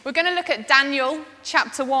We're going to look at Daniel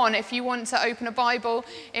chapter 1 if you want to open a Bible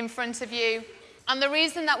in front of you. And the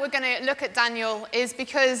reason that we're going to look at Daniel is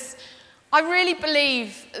because I really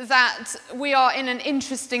believe that we are in an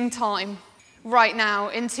interesting time right now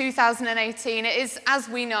in 2018. It is, as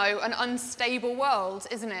we know, an unstable world,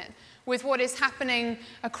 isn't it? With what is happening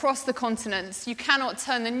across the continents. You cannot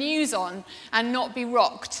turn the news on and not be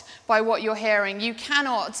rocked by what you're hearing. You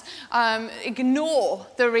cannot ignore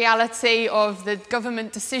the reality of the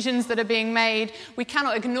government decisions that are being made. We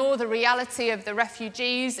cannot ignore the reality of the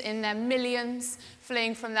refugees in their millions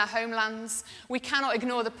fleeing from their homelands. We cannot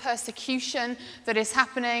ignore the persecution that is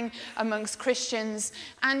happening amongst Christians.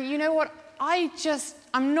 And you know what?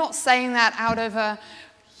 I'm not saying that out of a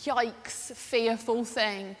yikes, fearful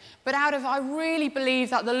thing, but out of I really believe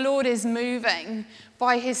that the Lord is moving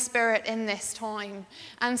by his Spirit in this time,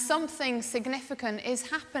 and something significant is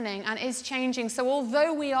happening and is changing. So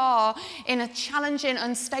although we are in a challenging,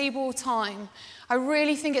 unstable time, I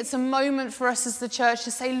really think it's a moment for us as the church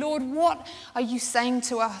to say, Lord, what are you saying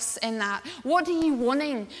to us in that? What are you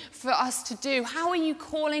wanting for us to do? How are you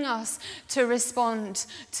calling us to respond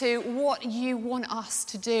to what you want us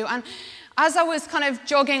to do? And as I was kind of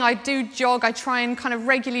jogging, I do jog. I try and kind of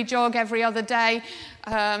regularly jog every other day.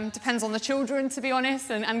 Depends on the children, to be honest,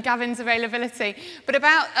 and Gavin's availability. But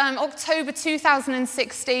about October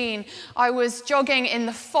 2016, I was jogging in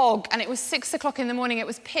the fog, and it was 6 o'clock in the morning. It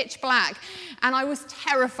was pitch black, and I was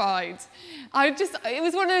terrified. It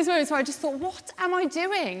was one of those moments where I just thought, what am I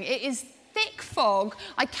doing? It is thick fog.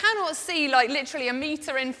 I cannot see literally a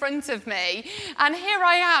meter in front of me, and here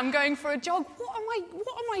I am going for a jog. What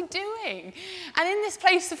am I doing? And in this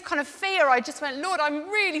place of kind of fear, I just went, Lord, I'm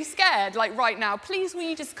really scared right now. Please will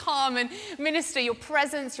you just come and minister your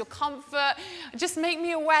presence, your comfort. Just make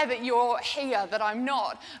me aware that you're here, that I'm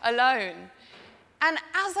not alone. And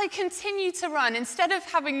as I continued to run, instead of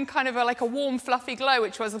having kind of a warm, fluffy glow,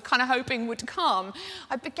 which I was kind of hoping would come,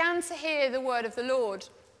 I began to hear the word of the Lord.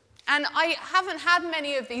 And I haven't had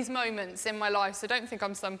many of these moments in my life, so don't think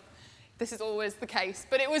this is always the case.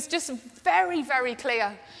 But it was just very, very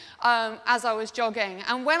clear as I was jogging.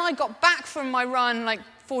 And when I got back from my run,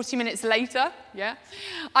 40 minutes later,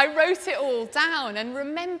 I wrote it all down and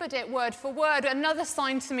remembered it word for word. Another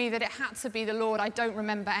sign to me that it had to be the Lord. I don't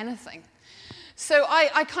remember anything. So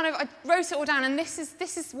I wrote it all down, and this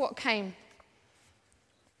is what came.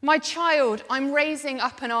 My child, I'm raising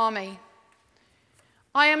up an army.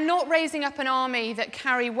 I am not raising up an army that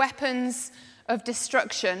carry weapons of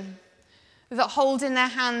destruction, that hold in their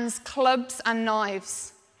hands clubs and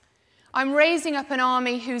knives. I'm raising up an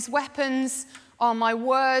army whose weapons are my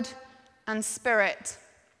word and spirit.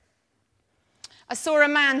 I saw a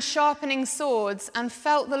man sharpening swords and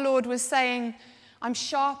felt the Lord was saying, I'm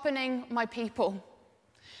sharpening my people.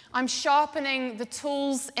 I'm sharpening the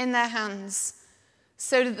tools in their hands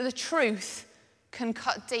so that the truth can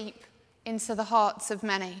cut deep into the hearts of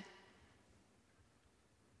many.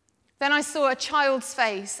 Then I saw a child's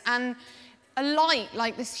face, and a light,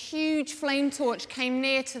 like this huge flame torch, came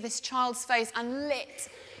near to this child's face and lit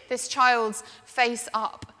this child's face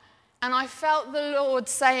up. And I felt the Lord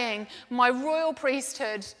saying, my royal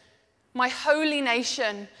priesthood, my holy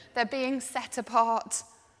nation, they're being set apart.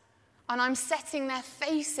 And I'm setting their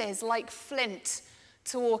faces like flint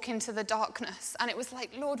to walk into the darkness. And it was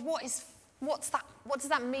like, Lord, what's that? What does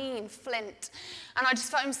that mean, flint? And I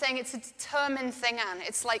just felt him saying it's a determined thing, Anne.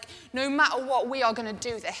 It's like, no matter what, we are going to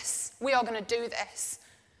do this. We are going to do this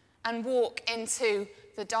and walk into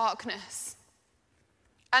the darkness.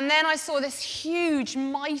 And then I saw this huge,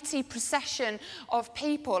 mighty procession of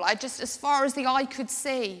people, as far as the eye could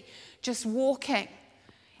see, just walking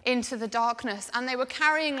into the darkness. And they were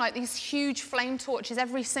carrying these huge flame torches,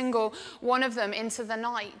 every single one of them, into the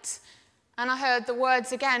night. And I heard the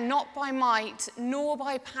words again, not by might, nor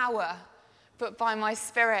by power, but by my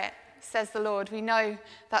Spirit, says the Lord. We know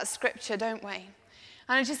that scripture, don't we? And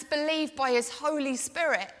I just believe by his Holy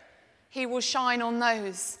Spirit, he will shine on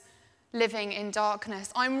those living in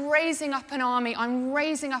darkness. I'm raising up an army. I'm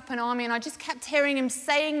raising up an army. And I just kept hearing him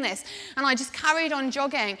saying this. And I just carried on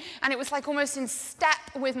jogging. And it was almost in step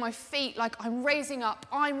with my feet. I'm raising up.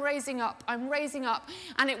 I'm raising up. I'm raising up.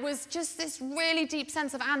 And it was just this really deep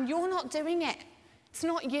sense of, Anne, you're not doing it. It's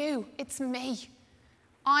not you. It's me.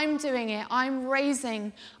 I'm doing it. I'm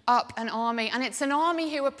raising up an army. And it's an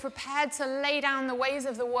army who are prepared to lay down the ways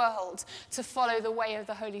of the world to follow the way of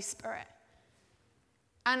the Holy Spirit.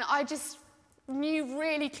 And I just knew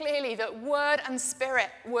really clearly that word and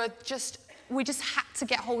spirit were just we just had to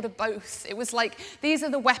get hold of both. It was like, these are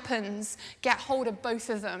the weapons, get hold of both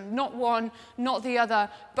of them. Not one, not the other,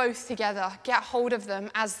 both together. Get hold of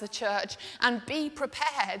them as the church and be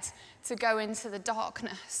prepared to go into the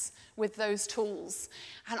darkness with those tools.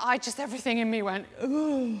 And everything in me went,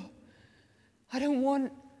 oh, I don't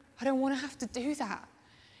want to have to do that.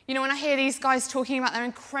 You know, when I hear these guys talking about their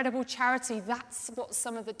incredible charity, that's what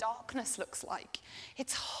some of the darkness looks like.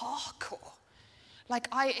 It's hardcore.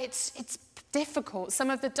 It's difficult. Some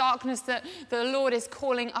of the darkness that the Lord is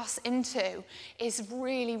calling us into is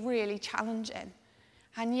really, really challenging.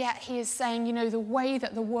 And yet he is saying, you know, the way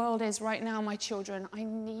that the world is right now, my children, I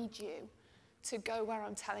need you to go where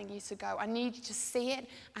I'm telling you to go. I need you to see it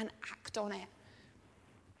and act on it.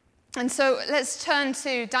 And so let's turn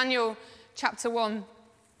to Daniel chapter 1.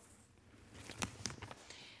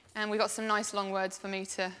 And we've got some nice long words for me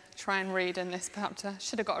to try and read in this chapter.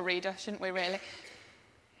 Should have got a reader, shouldn't we, really?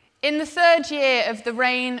 In the 3rd year of the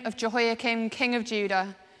reign of Jehoiakim, king of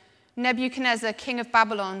Judah, Nebuchadnezzar, king of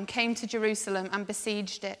Babylon, came to Jerusalem and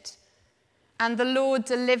besieged it. And the Lord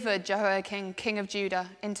delivered Jehoiakim, king of Judah,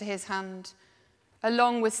 into his hand,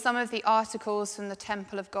 along with some of the articles from the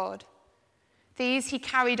temple of God. These he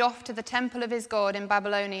carried off to the temple of his God in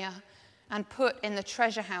Babylonia and put in the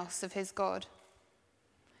treasure house of his God.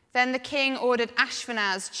 Then the king ordered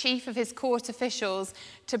Ashpenaz, chief of his court officials,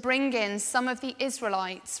 to bring in some of the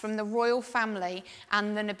Israelites from the royal family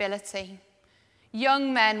and the nobility.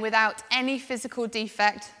 Young men without any physical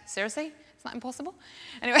defect. Seriously? Is that impossible?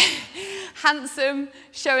 Anyway, handsome,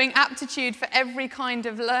 showing aptitude for every kind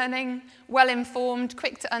of learning, well-informed,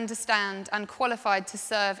 quick to understand, and qualified to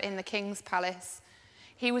serve in the king's palace.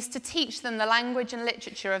 He was to teach them the language and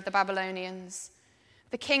literature of the Babylonians.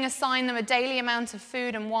 The king assigned them a daily amount of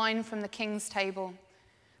food and wine from the king's table.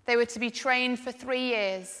 They were to be trained for 3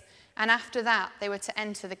 years, and after that they were to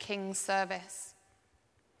enter the king's service.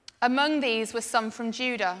 Among these were some from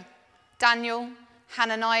Judah: Daniel,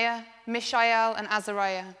 Hananiah, Mishael, and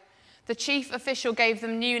Azariah. The chief official gave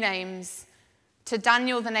them new names. To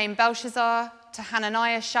Daniel the name Belshazzar, to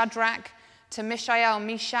Hananiah Shadrach, to Mishael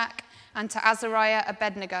Meshach, and to Azariah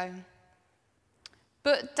Abednego.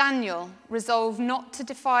 But Daniel resolved not to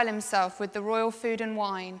defile himself with the royal food and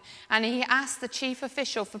wine, and he asked the chief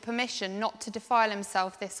official for permission not to defile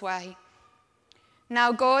himself this way.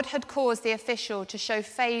 Now God had caused the official to show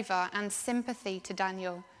favor and sympathy to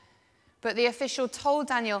Daniel. But the official told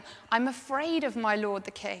Daniel, "I'm afraid of my lord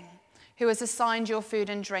the king, who has assigned your food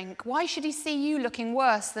and drink. Why should he see you looking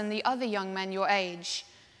worse than the other young men your age?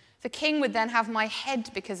 The king would then have my head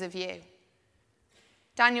because of you."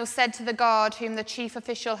 Daniel said to the guard whom the chief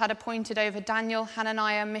official had appointed over Daniel,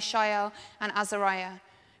 Hananiah, Mishael, and Azariah,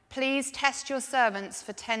 "Please test your servants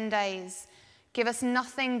for 10 days. Give us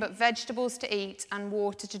nothing but vegetables to eat and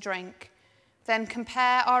water to drink. Then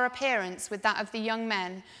compare our appearance with that of the young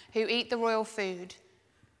men who eat the royal food,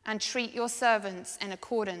 and treat your servants in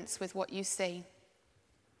accordance with what you see."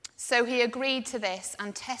 So he agreed to this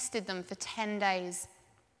and tested them for 10 days.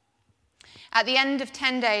 At the end of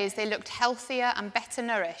 10 days, they looked healthier and better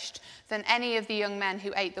nourished than any of the young men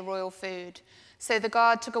who ate the royal food. So the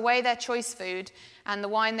guard took away their choice food and the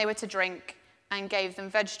wine they were to drink and gave them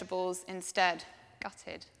vegetables instead.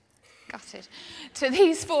 Gutted. To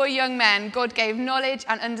these 4 young men, God gave knowledge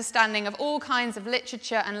and understanding of all kinds of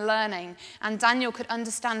literature and learning, and Daniel could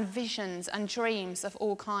understand visions and dreams of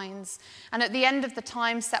all kinds. And at the end of the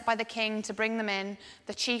time set by the king to bring them in,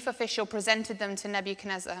 the chief official presented them to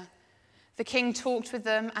Nebuchadnezzar. The king talked with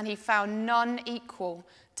them, and he found none equal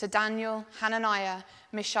to Daniel, Hananiah,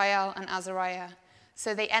 Mishael, and Azariah.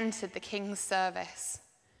 So they entered the king's service.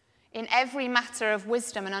 In every matter of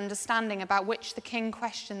wisdom and understanding about which the king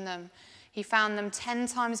questioned them, he found them 10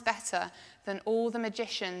 times better than all the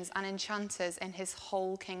magicians and enchanters in his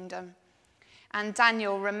whole kingdom. And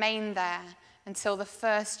Daniel remained there until the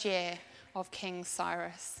 1st year of King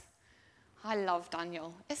Cyrus. I love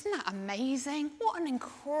Daniel. Isn't that amazing? What an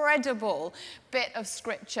incredible bit of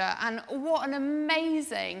scripture, and what an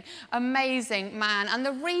amazing, amazing man. And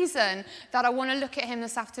the reason that I want to look at him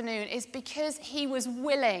this afternoon is because he was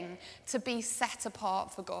willing to be set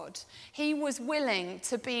apart for God. He was willing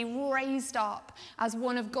to be raised up as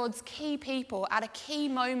one of God's key people at a key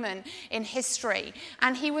moment in history.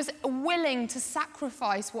 And he was willing to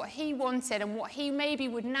sacrifice what he wanted and what he maybe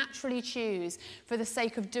would naturally choose for the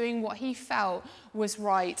sake of doing what he felt was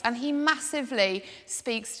right. And he massively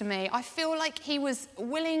speaks to me. I feel like he was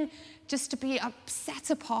willing just to be set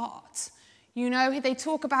apart, You know, they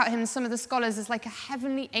talk about him, some of the scholars, as like a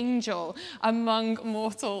heavenly angel among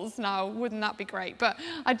mortals. Now, wouldn't that be great? But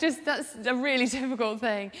that's a really difficult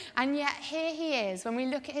thing. And yet here he is, when we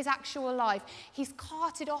look at his actual life, he's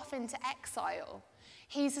carted off into exile.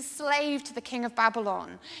 He's a slave to the king of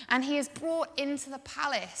Babylon, and he is brought into the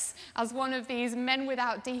palace as one of these men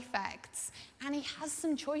without defects. And he has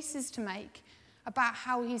some choices to make about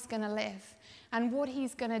how he's going to live and what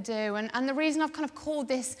he's going to do. And the reason I've kind of called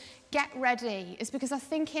this Get Ready is because I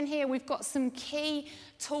think in here we've got some key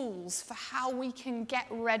tools for how we can get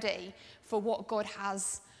ready for what God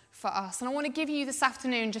has for us. And I want to give you this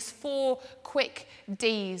afternoon just 4 quick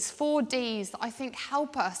Ds, 4 Ds that I think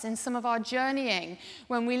help us in some of our journeying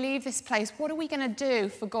when we leave this place. What are we going to do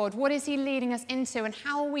for God? What is he leading us into? And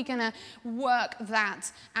how are we going to work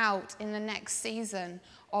that out in the next season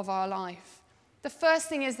of our life? The first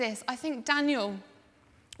thing is this. I think Daniel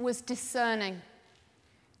was discerning.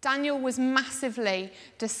 Daniel was massively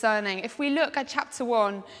discerning. If we look at chapter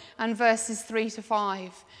 1 and verses 3 to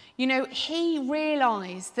 5, you know, he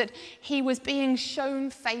realized that he was being shown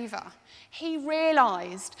favor. He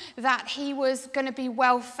realized that he was going to be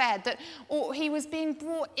well fed, or he was being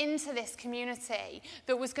brought into this community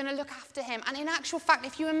that was going to look after him. And in actual fact,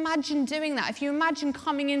 if you imagine doing that, if you imagine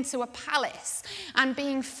coming into a palace and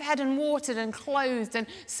being fed and watered and clothed and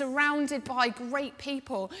surrounded by great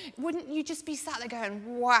people, wouldn't you just be sat there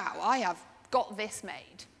going, wow, I have got this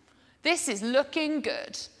made. This is looking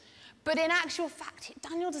good. But in actual fact,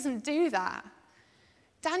 Daniel doesn't do that.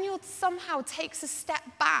 Daniel somehow takes a step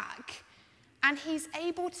back, and he's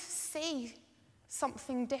able to see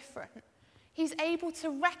something different. He's able to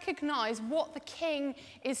recognize what the king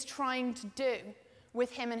is trying to do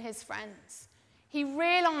with him and his friends. He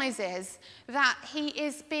realizes that he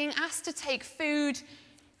is being asked to take food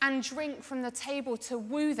and drink from the table to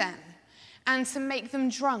woo them and to make them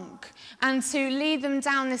drunk and to lead them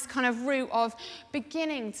down this kind of route of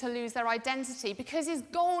beginning to lose their identity, because his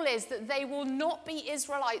goal is that they will not be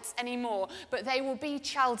Israelites anymore, but they will be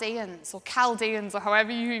Chaldeans or Chaldeans, or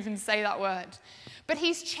however you even say that word. But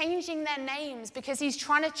he's changing their names because he's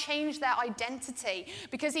trying to change their identity,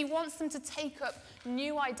 because he wants them to take up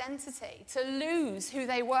new identity, to lose who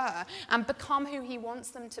they were and become who he wants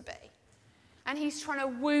them to be. And he's trying to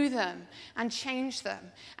woo them and change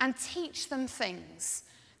them and teach them things,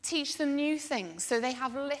 teach them new things so they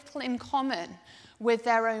have little in common with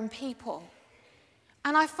their own people.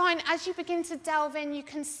 And I find as you begin to delve in, you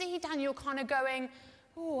can see Daniel kind of going,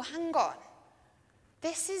 oh, hang on.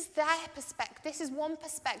 This is their perspective. This is one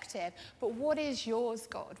perspective, but what is yours,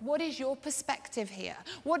 God? What is your perspective here?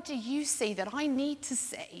 What do you see that I need to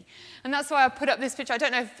see? And that's why I put up this picture. I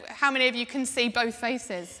don't know how many of you can see both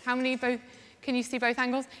faces. How many both? Can you see both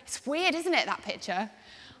angles? It's weird, isn't it, that picture?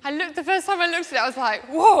 The first time I looked at it, I was like,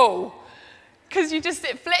 whoa. Because it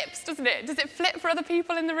flips, doesn't it? Does it flip for other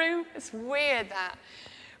people in the room? It's weird, that.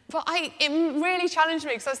 But it really challenged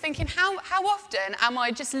me, because I was thinking, how often am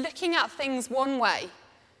I just looking at things one way?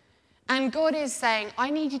 And God is saying,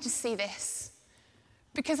 I need you to see this.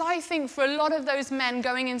 Because I think for a lot of those men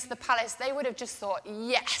going into the palace, they would have just thought,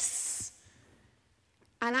 yes.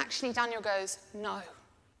 And actually Daniel goes,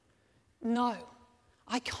 no,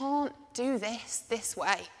 I can't do this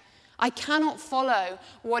way. I cannot follow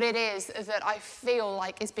what it is that I feel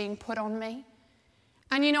like is being put on me.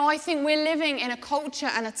 And you know, I think we're living in a culture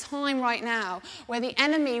and a time right now where the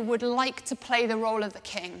enemy would like to play the role of the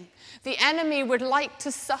king. The enemy would like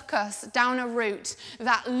to suck us down a route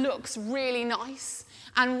that looks really nice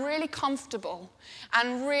and really comfortable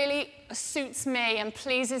and really suits me and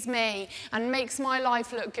pleases me and makes my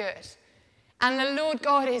life look good. And the Lord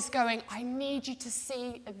God is going, I need you to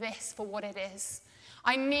see this for what it is.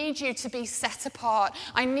 I need you to be set apart.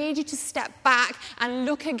 I need you to step back and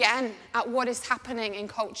look again at what is happening in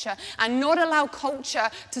culture and not allow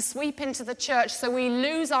culture to sweep into the church so we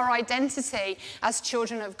lose our identity as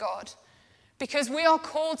children of God. Because we are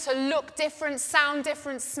called to look different, sound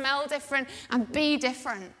different, smell different, and be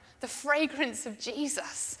different. The fragrance of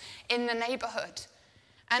Jesus in the neighborhood.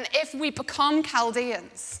 And if we become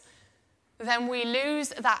Chaldeans, then we lose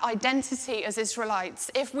that identity as Israelites.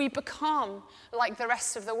 If we become like the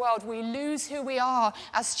rest of the world, we lose who we are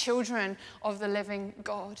as children of the living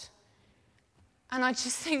God. And I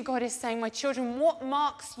just think God is saying, my children, what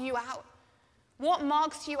marks you out? What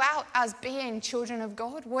marks you out as being children of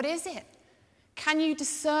God? What is it? Can you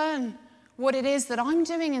discern what it is that I'm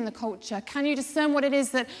doing in the culture? Can you discern what it is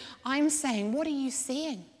that I'm saying? What are you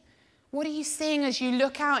seeing? What are you seeing as you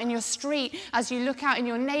look out in your street, as you look out in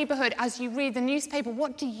your neighborhood, as you read the newspaper?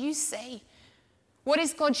 What do you see? What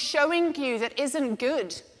is God showing you that isn't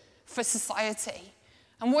good for society?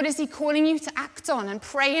 And what is he calling you to act on and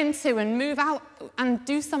pray into and move out and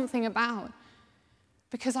do something about?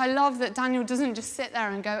 Because I love that Daniel doesn't just sit there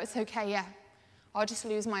and go, it's okay, yeah, I'll just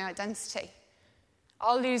lose my identity.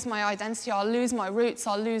 I'll lose my identity, I'll lose my roots,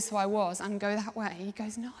 I'll lose who I was and go that way. He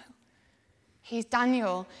goes, no.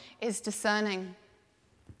 Daniel is discerning.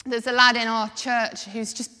 There's a lad in our church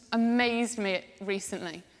who's just amazed me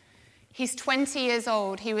recently. He's 20 years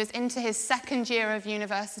old. He was into his second year of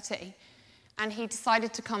university, and he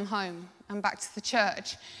decided to come home and back to the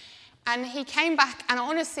church. And he came back, and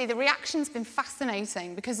honestly, the reaction's been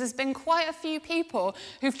fascinating because there's been quite a few people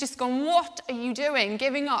who've just gone, what are you doing,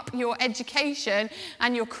 giving up your education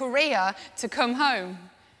and your career to come home?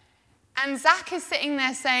 And Zach is sitting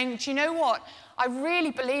there saying, do you know what? I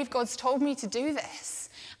really believe God's told me to do this.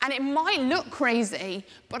 And it might look crazy,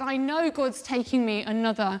 but I know God's taking me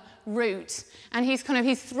another route. And he's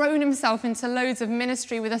thrown himself into loads of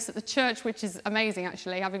ministry with us at the church, which is amazing,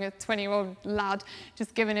 actually, having a 20-year-old lad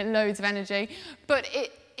just giving it loads of energy. But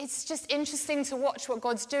it's just interesting to watch what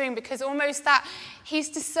God's doing, because almost that he's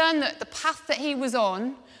discerned that the path that he was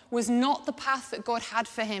on was not the path that God had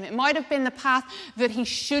for him. It might have been the path that he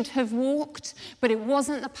should have walked, but it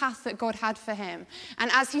wasn't the path that God had for him.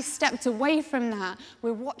 And as he stepped away from that,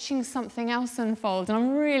 we're watching something else unfold. And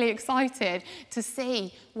I'm really excited to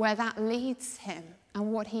see where that leads him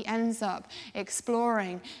and what he ends up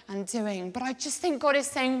exploring and doing. But I just think God is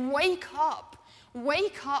saying, wake up.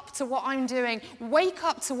 Wake up to what I'm doing. Wake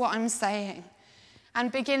up to what I'm saying.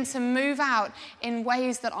 And begin to move out in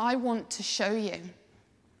ways that I want to show you.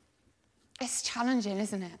 It's challenging,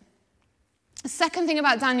 isn't it? The second thing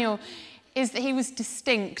about Daniel is that he was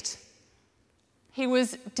distinct. He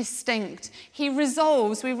was distinct. He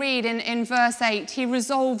resolves, we read in verse 8, he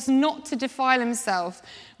resolves not to defile himself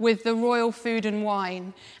with the royal food and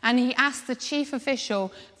wine. And he asked the chief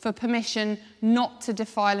official for permission not to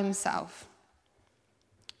defile himself.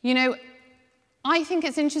 You know, I think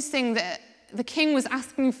it's interesting that the king was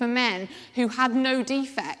asking for men who had no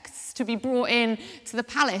defects to be brought in to the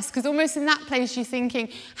palace, because almost in that place you're thinking,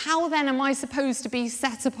 how then am I supposed to be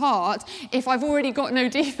set apart if I've already got no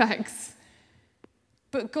defects?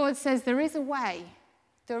 But God says there is a way.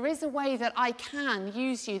 There is a way that I can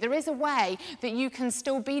use you. There is a way that you can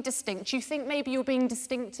still be distinct. You think maybe you're being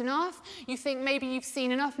distinct enough? You think maybe you've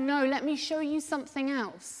seen enough? No, let me show you something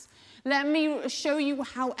else. Let me show you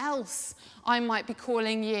how else I might be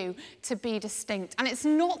calling you to be distinct. And it's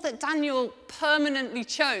not that Daniel permanently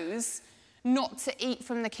chose not to eat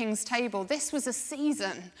from the king's table. This was a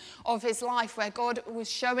season of his life where God was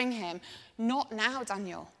showing him, not now,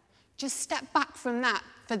 Daniel. Just step back from that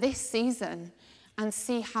for this season and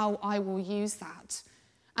see how I will use that.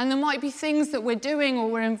 And there might be things that we're doing or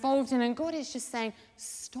we're involved in, and God is just saying,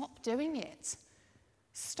 stop doing it.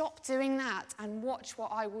 Stop doing that and watch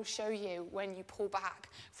what I will show you when you pull back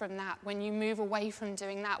from that, when you move away from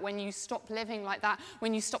doing that, when you stop living like that,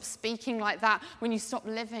 when you stop speaking like that, when you stop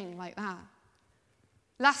living like that.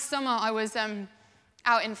 Last summer, I was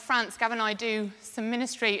out in France. Gavin and I do some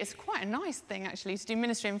ministry. It's quite a nice thing, actually, to do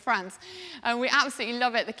ministry in France. And we absolutely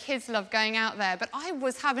love it. The kids love going out there. But I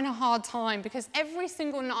was having a hard time because every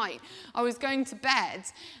single night I was going to bed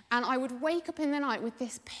and I would wake up in the night with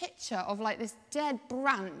this picture of like this dead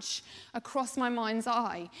branch across my mind's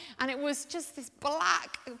eye. And it was just this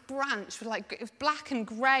black branch with like, it was black and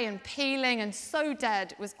grey and peeling and so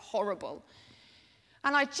dead. It was horrible.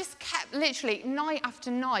 And I just kept, literally, night after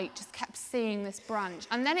night, just kept seeing this branch.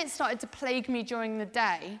 And then it started to plague me during the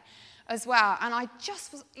day as well. And I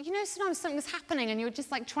just was, you know, sometimes something was happening and you're just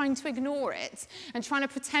like trying to ignore it and trying to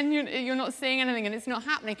pretend you're not seeing anything and it's not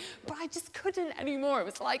happening. But I just couldn't anymore. It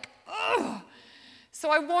was like, ugh. So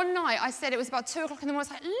one night, I said, it was about 2 o'clock in the morning,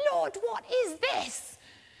 I was like, Lord, what is this?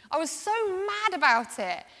 I was so mad about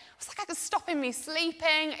it. I was like, it was stopping me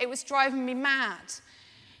sleeping. It was driving me mad.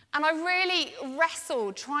 And I really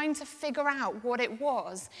wrestled trying to figure out what it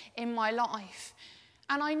was in my life.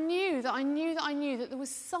 And I knew that there was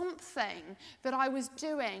something that I was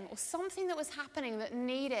doing or something that was happening that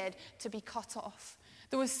needed to be cut off.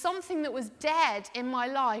 There was something that was dead in my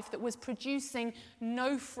life that was producing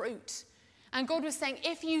no fruit. And God was saying,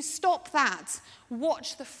 if you stop that,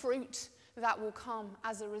 watch the fruit that will come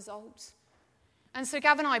as a result. And so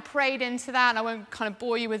Gavin and I prayed into that, and I won't kind of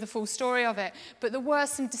bore you with the full story of it, but there were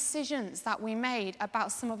some decisions that we made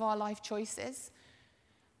about some of our life choices.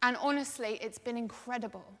 And honestly, it's been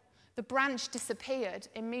incredible. The branch disappeared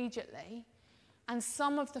immediately, and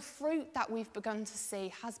some of the fruit that we've begun to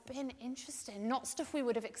see has been interesting, not stuff we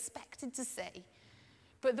would have expected to see,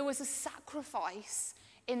 but there was a sacrifice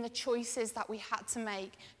in the choices that we had to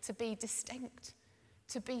make to be distinct,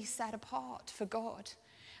 to be set apart for God.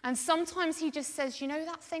 And sometimes he just says, you know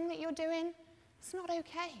that thing that you're doing? It's not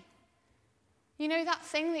okay. You know that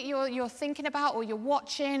thing that you're thinking about or you're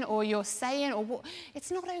watching or you're saying or what?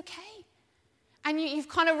 It's not okay. And you've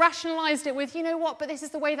kind of rationalized it with, you know what, but this is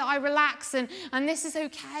the way that I relax and this is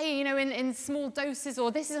okay, you know, in small doses or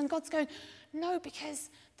this is, and God's going, no, because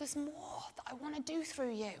there's more that I want to do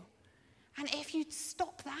through you. And if you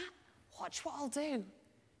stop that, watch what I'll do.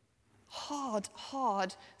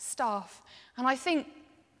 Hard stuff. And I think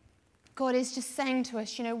God is just saying to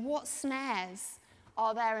us, you know, what snares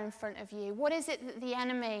are there in front of you? What is it that the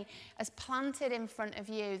enemy has planted in front of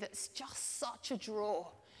you that's just such a draw?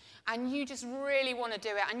 And you just really want to do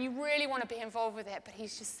it, and you really want to be involved with it, but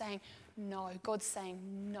he's just saying, no. God's saying,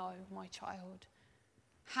 no, my child.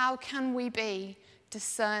 How can we be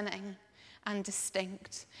discerning and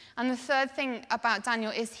distinct? And the third thing about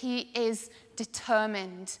Daniel is he is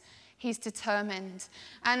determined. He's determined.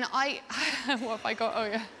 And what have I got? Oh,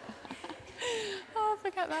 yeah. Oh,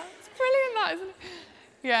 forget that. It's brilliant, that, isn't it?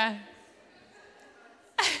 Yeah.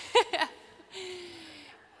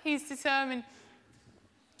 He's determined.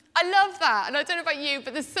 I love that, and I don't know about you,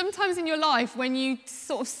 but there's sometimes in your life when you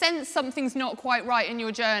sort of sense something's not quite right in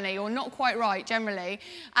your journey, or not quite right generally,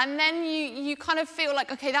 and then you kind of feel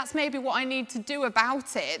like, okay, that's maybe what I need to do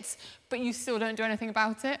about it, but you still don't do anything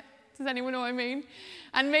about it. Does anyone know what I mean?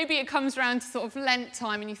 And maybe it comes around to sort of Lent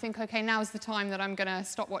time and you think, okay, now's the time that I'm going to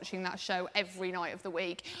stop watching that show every night of the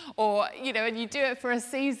week, or, you know, and you do it for a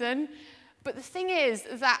season. But the thing is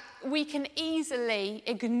that we can easily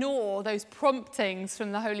ignore those promptings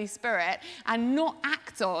from the Holy Spirit and not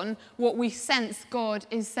act on what we sense God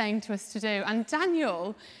is saying to us to do. And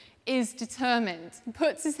Daniel is determined. He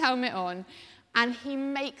puts his helmet on and he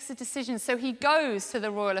makes a decision. So he goes to the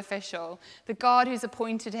royal official, the guard who's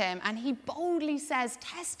appointed him, and he boldly says,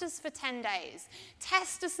 test us for 10 days.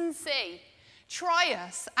 Test us and see. Try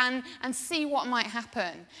us and see what might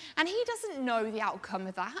happen. And he doesn't know the outcome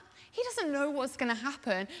of that. He doesn't know what's going to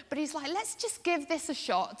happen, but he's like, let's just give this a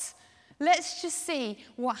shot. Let's just see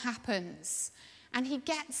what happens. And he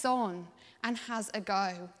gets on and has a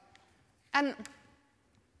go. And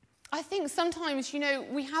I think sometimes, you know,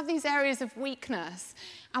 we have these areas of weakness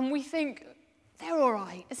and we think, they're all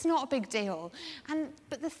right, it's not a big deal.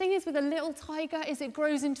 But the thing is with a little tiger is it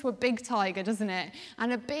grows into a big tiger, doesn't it?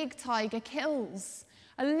 And a big tiger kills.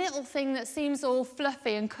 A little thing that seems all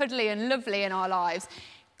fluffy and cuddly and lovely in our lives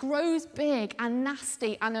grows big and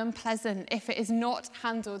nasty and unpleasant if it is not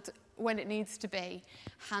handled when it needs to be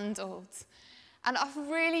handled. And I've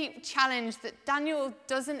really challenged that Daniel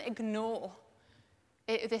doesn't ignore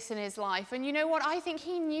this in his life. And you know what? I think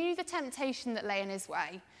he knew the temptation that lay in his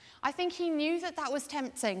way. I think he knew that was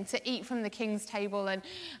tempting to eat from the king's table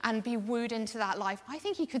and be wooed into that life. I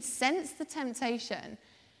think he could sense the temptation.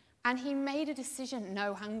 And he made a decision,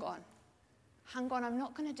 no, hang on, I'm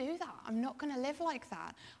not going to do that. I'm not going to live like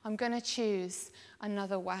that. I'm going to choose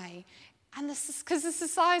another way. And because the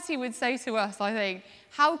society would say to us, I think,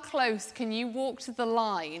 how close can you walk to the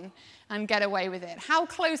line and get away with it? How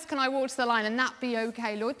close can I walk to the line and that be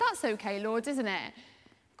okay, Lord? That's okay, Lord, isn't it?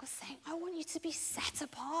 God's saying, I want you to be set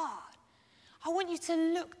apart. I want you to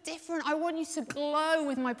look different. I want you to glow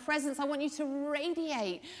with my presence. I want you to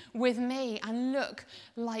radiate with me and look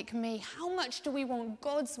like me. How much do we want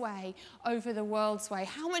God's way over the world's way?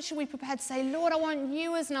 How much are we prepared to say, Lord, I want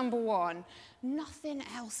you as number one. Nothing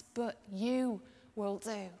else but you will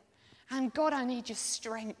do. And God, I need your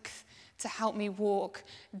strength to help me walk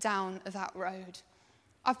down that road.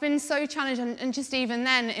 I've been so challenged, and just even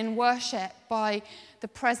then in worship, by the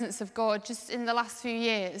presence of God just in the last few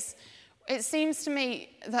years. It seems to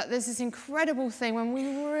me that there's this incredible thing when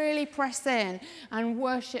we really press in and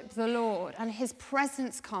worship the Lord and his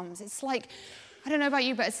presence comes. It's like, I don't know about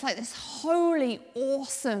you, but it's like this holy,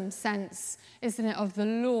 awesome sense, isn't it, of the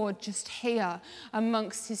Lord just here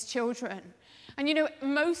amongst his children. And you know,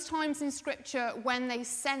 most times in Scripture, when they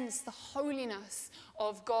sense the holiness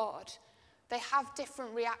of God, they have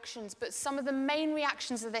different reactions, but some of the main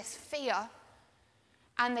reactions are this fear,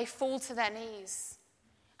 and they fall to their knees.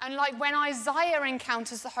 And like when Isaiah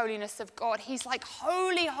encounters the holiness of God, he's like,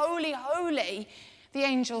 holy, holy, holy, the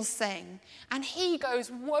angels sing. And he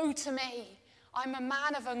goes, woe to me. I'm a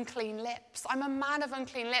man of unclean lips. I'm a man of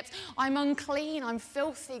unclean lips. I'm unclean. I'm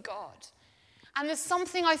filthy, God. And there's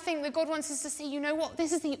something I think that God wants us to see. You know what?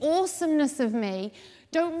 This is the awesomeness of me.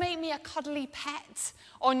 Don't make me a cuddly pet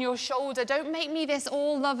on your shoulder. Don't make me this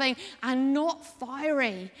all-loving and not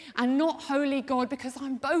fiery and not holy God, because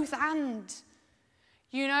I'm both and.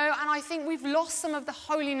 You know, and I think we've lost some of the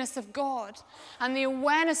holiness of God and the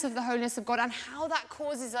awareness of the holiness of God and how that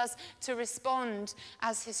causes us to respond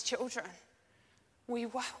as his children. we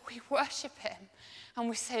worship him and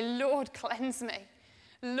we say, Lord, cleanse me.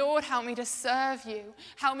 Lord, help me to serve you.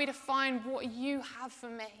 Help me to find what you have for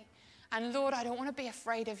me. And Lord, I don't want to be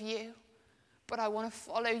afraid of you, but I want to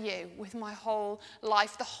follow you with my whole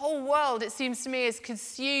life. The whole world, it seems to me, is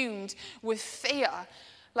consumed with fear.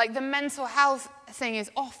 Like the mental health thing is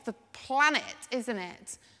off the planet, isn't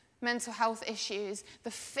it? Mental health issues,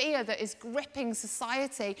 the fear that is gripping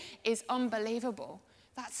society is unbelievable.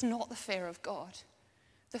 That's not the fear of God.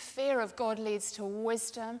 The fear of God leads to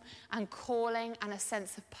wisdom and calling and a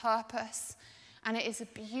sense of purpose. And it is a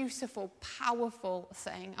beautiful, powerful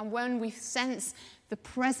thing. And when we sense the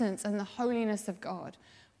presence and the holiness of God,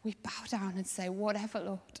 we bow down and say, whatever,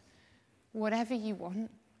 Lord, whatever you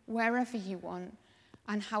want, wherever you want,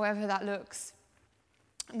 and however that looks.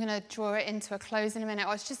 I'm going to draw it into a close in a minute.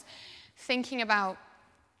 I was just thinking about,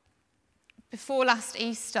 before last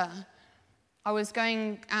Easter, I was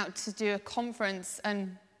going out to do a conference,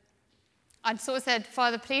 and I'd sort of said,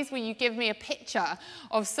 Father, please will you give me a picture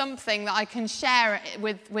of something that I can share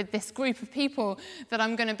with this group of people that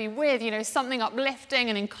I'm going to be with. You know, something uplifting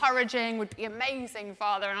and encouraging would be amazing,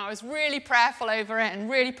 Father. And I was really prayerful over it and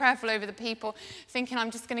really prayerful over the people, thinking I'm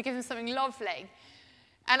just going to give them something lovely.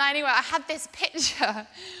 And anyway, I had this picture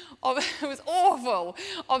of, it was awful,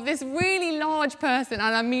 of this really large person,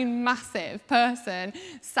 and I mean massive person,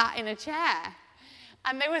 sat in a chair.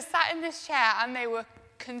 And they were sat in this chair and they were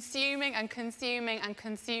consuming and consuming and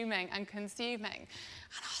consuming and consuming.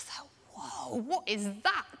 And I was like, whoa, what is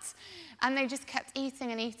that? And they just kept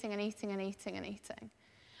eating and eating and eating and eating and eating.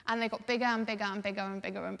 And they got bigger and bigger and bigger and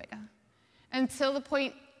bigger and bigger. Until the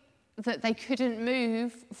point that they couldn't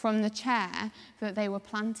move from the chair that they were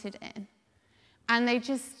planted in. And they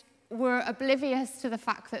just were oblivious to the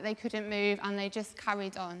fact that they couldn't move, and they just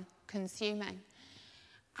carried on consuming.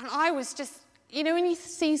 And I was just, you know, when you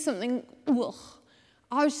see something, ugh,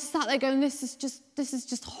 I was just sat there going, this is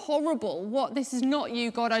just horrible. What? This is not you,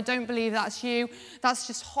 God. I don't believe that's you. That's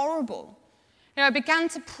just horrible. You know, I began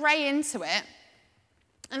to pray into it.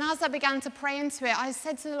 And as I began to pray into it, I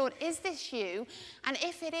said to the Lord, is this you? And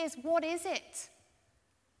if it is, what is it?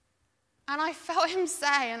 And I felt him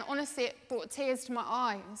say, and honestly, it brought tears to my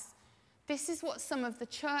eyes, this is what some of the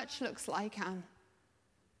church looks like, Anne.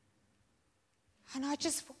 And I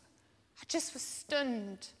just was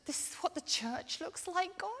stunned. This is what the church looks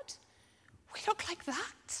like, God? We look like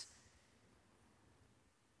that?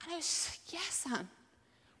 And I was just like, yes, Anne.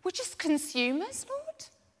 We're just consumers, Lord.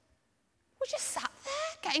 We just sat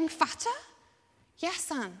there getting fatter.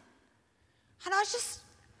 Yes, Anne. And I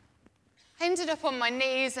ended up on my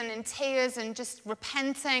knees and in tears and just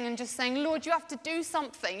repenting and just saying, Lord, you have to do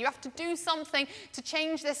something. You have to do something to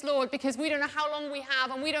change this, Lord, because we don't know how long we have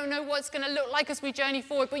and we don't know what it's going to look like as we journey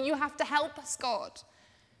forward, but you have to help us, God.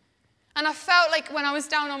 And I felt like when I was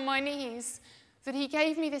down on my knees that he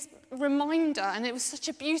gave me this reminder, and it was such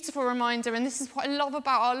a beautiful reminder, and this is what I love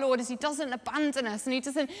about our Lord, is he doesn't abandon us, and he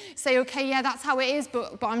doesn't say, okay, yeah, that's how it is,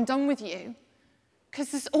 but I'm done with you. Because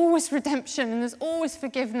there's always redemption, and there's always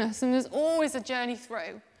forgiveness, and there's always a journey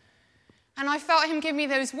through. And I felt him give me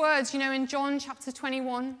those words, you know, in John chapter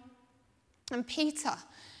 21, and Peter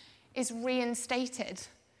is reinstated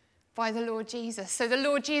by the Lord Jesus. So the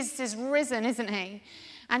Lord Jesus is risen, isn't he?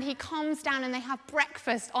 And he comes down and they have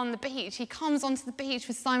breakfast on the beach. He comes onto the beach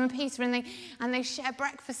with Simon Peter and they share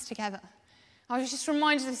breakfast together. I was just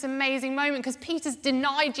reminded of this amazing moment because Peter's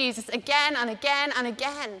denied Jesus again and again and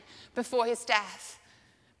again before his death.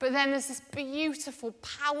 But then there's this beautiful,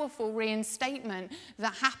 powerful reinstatement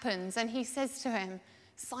that happens. And he says to him,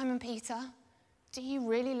 Simon Peter, do you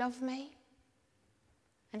really love me?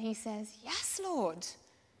 And he says, yes, Lord.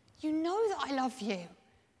 You know that I love you.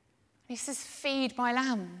 He says, feed my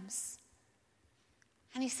lambs.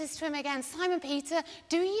 And he says to him again, Simon Peter,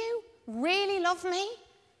 do you really love me?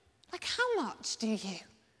 Like, how much do you?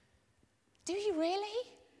 Do you really?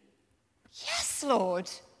 Yes, Lord.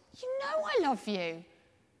 You know I love you.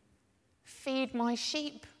 Feed my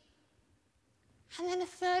sheep. And then a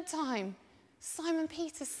third time, Simon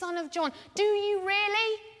Peter, son of John, do you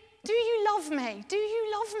really? Do you love me? Do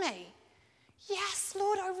you love me? Yes,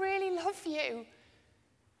 Lord, I really love you.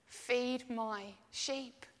 Feed my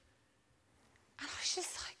sheep. And I was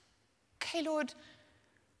just like, okay, Lord,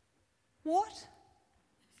 what?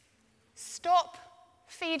 Stop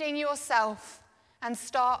feeding yourself and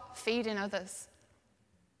start feeding others.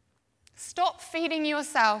 Stop feeding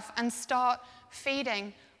yourself and start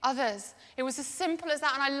feeding others. It was as simple as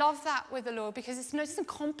that, and I love that with the Lord because it doesn't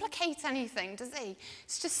complicate anything, does he?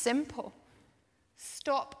 It's just simple.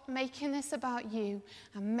 Stop making this about you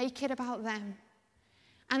and make it about them.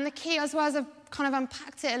 And the key, as well as I've kind of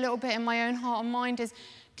unpacked it a little bit in my own heart and mind, is,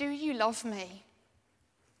 do you love me?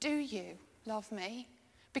 Do you love me?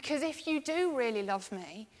 Because if you do really love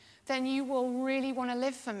me, then you will really want to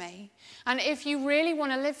live for me. And if you really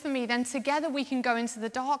want to live for me, then together we can go into the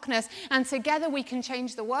darkness, and together we can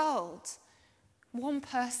change the world, one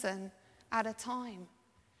person at a time.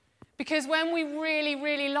 Because when we really,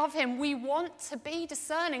 really love him, we want to be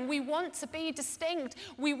discerning. We want to be distinct.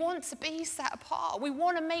 We want to be set apart. We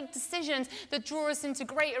want to make decisions that draw us into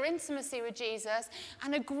greater intimacy with Jesus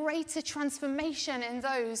and a greater transformation in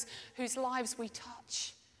those whose lives we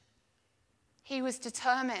touch. He was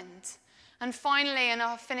determined. And finally, and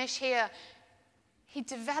I'll finish here, he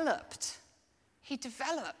developed. He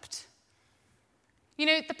developed. You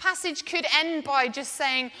know, the passage could end by just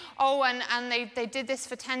saying, oh, and they did this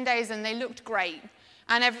for 10 days and they looked great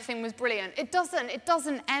and everything was brilliant. It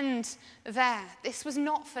doesn't end there. This was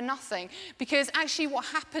not for nothing. Because actually what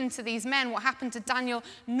happened to these men, what happened to Daniel,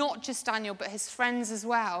 not just Daniel, but his friends as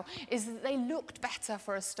well, is that they looked better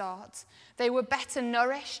for a start. They were better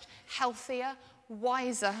nourished, healthier,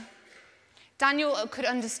 wiser. Daniel could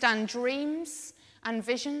understand dreams and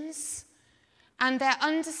visions. And their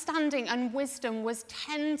understanding and wisdom was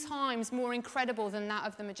 10 times more incredible than that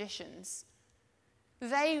of the magicians.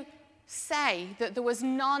 They say that there was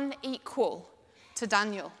none equal to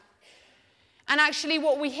Daniel. And actually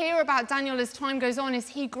what we hear about Daniel as time goes on is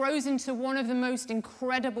he grows into one of the most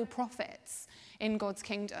incredible prophets in God's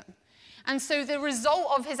kingdom. And so the result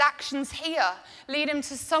of his actions here lead him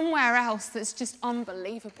to somewhere else that's just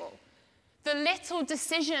unbelievable. The little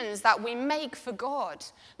decisions that we make for God,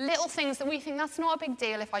 little things that we think that's not a big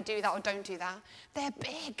deal if I do that or don't do that, they're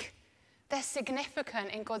big. They're significant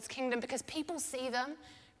in God's kingdom because people see them,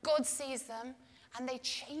 God sees them, and they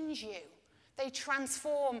change you. They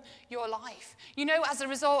transform your life. You know, as a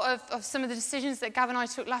result of some of the decisions that Gav and I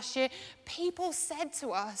took last year, people said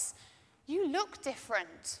to us, you look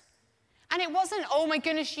different. And it wasn't, oh my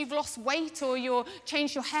goodness, you've lost weight or you've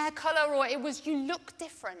changed your hair color, or it was, you look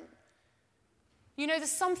different. You know,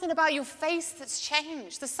 there's something about your face that's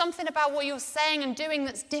changed. There's something about what you're saying and doing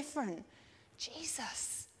that's different.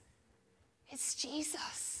 Jesus. It's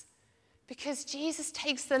Jesus. Because Jesus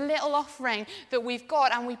takes the little offering that we've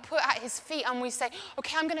got and we put at his feet and we say,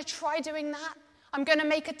 okay, I'm going to try doing that. I'm going to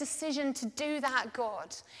make a decision to do that,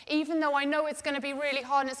 God. Even though I know it's going to be really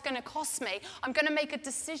hard and it's going to cost me, I'm going to make a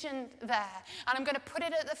decision there. And I'm going to put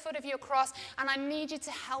it at the foot of your cross, and I need you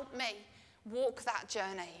to help me walk that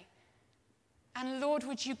journey. And Lord,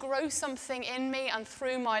 would you grow something in me and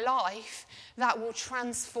through my life that will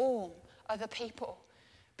transform other people?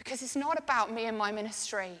 Because it's not about me and my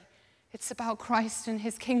ministry. It's about Christ and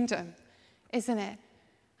his kingdom, isn't it?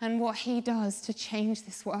 And what he does to change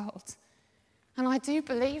this world. And I do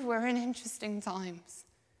believe we're in interesting times.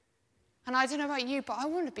 And I don't know about you, but I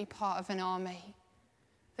want to be part of an army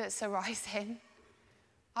that's arising.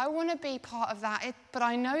 I want to be part of that, but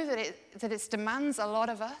I know that it demands a lot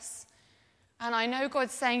of us. And I know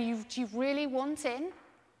God's saying, do you really want in?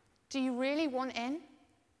 Do you really want in?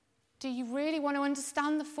 Do you really want to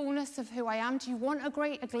understand the fullness of who I am? Do you want a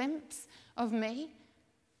glimpse of me?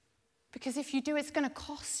 Because if you do, it's going to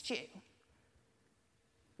cost you.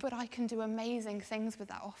 But I can do amazing things with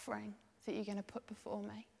that offering that you're going to put before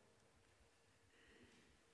me.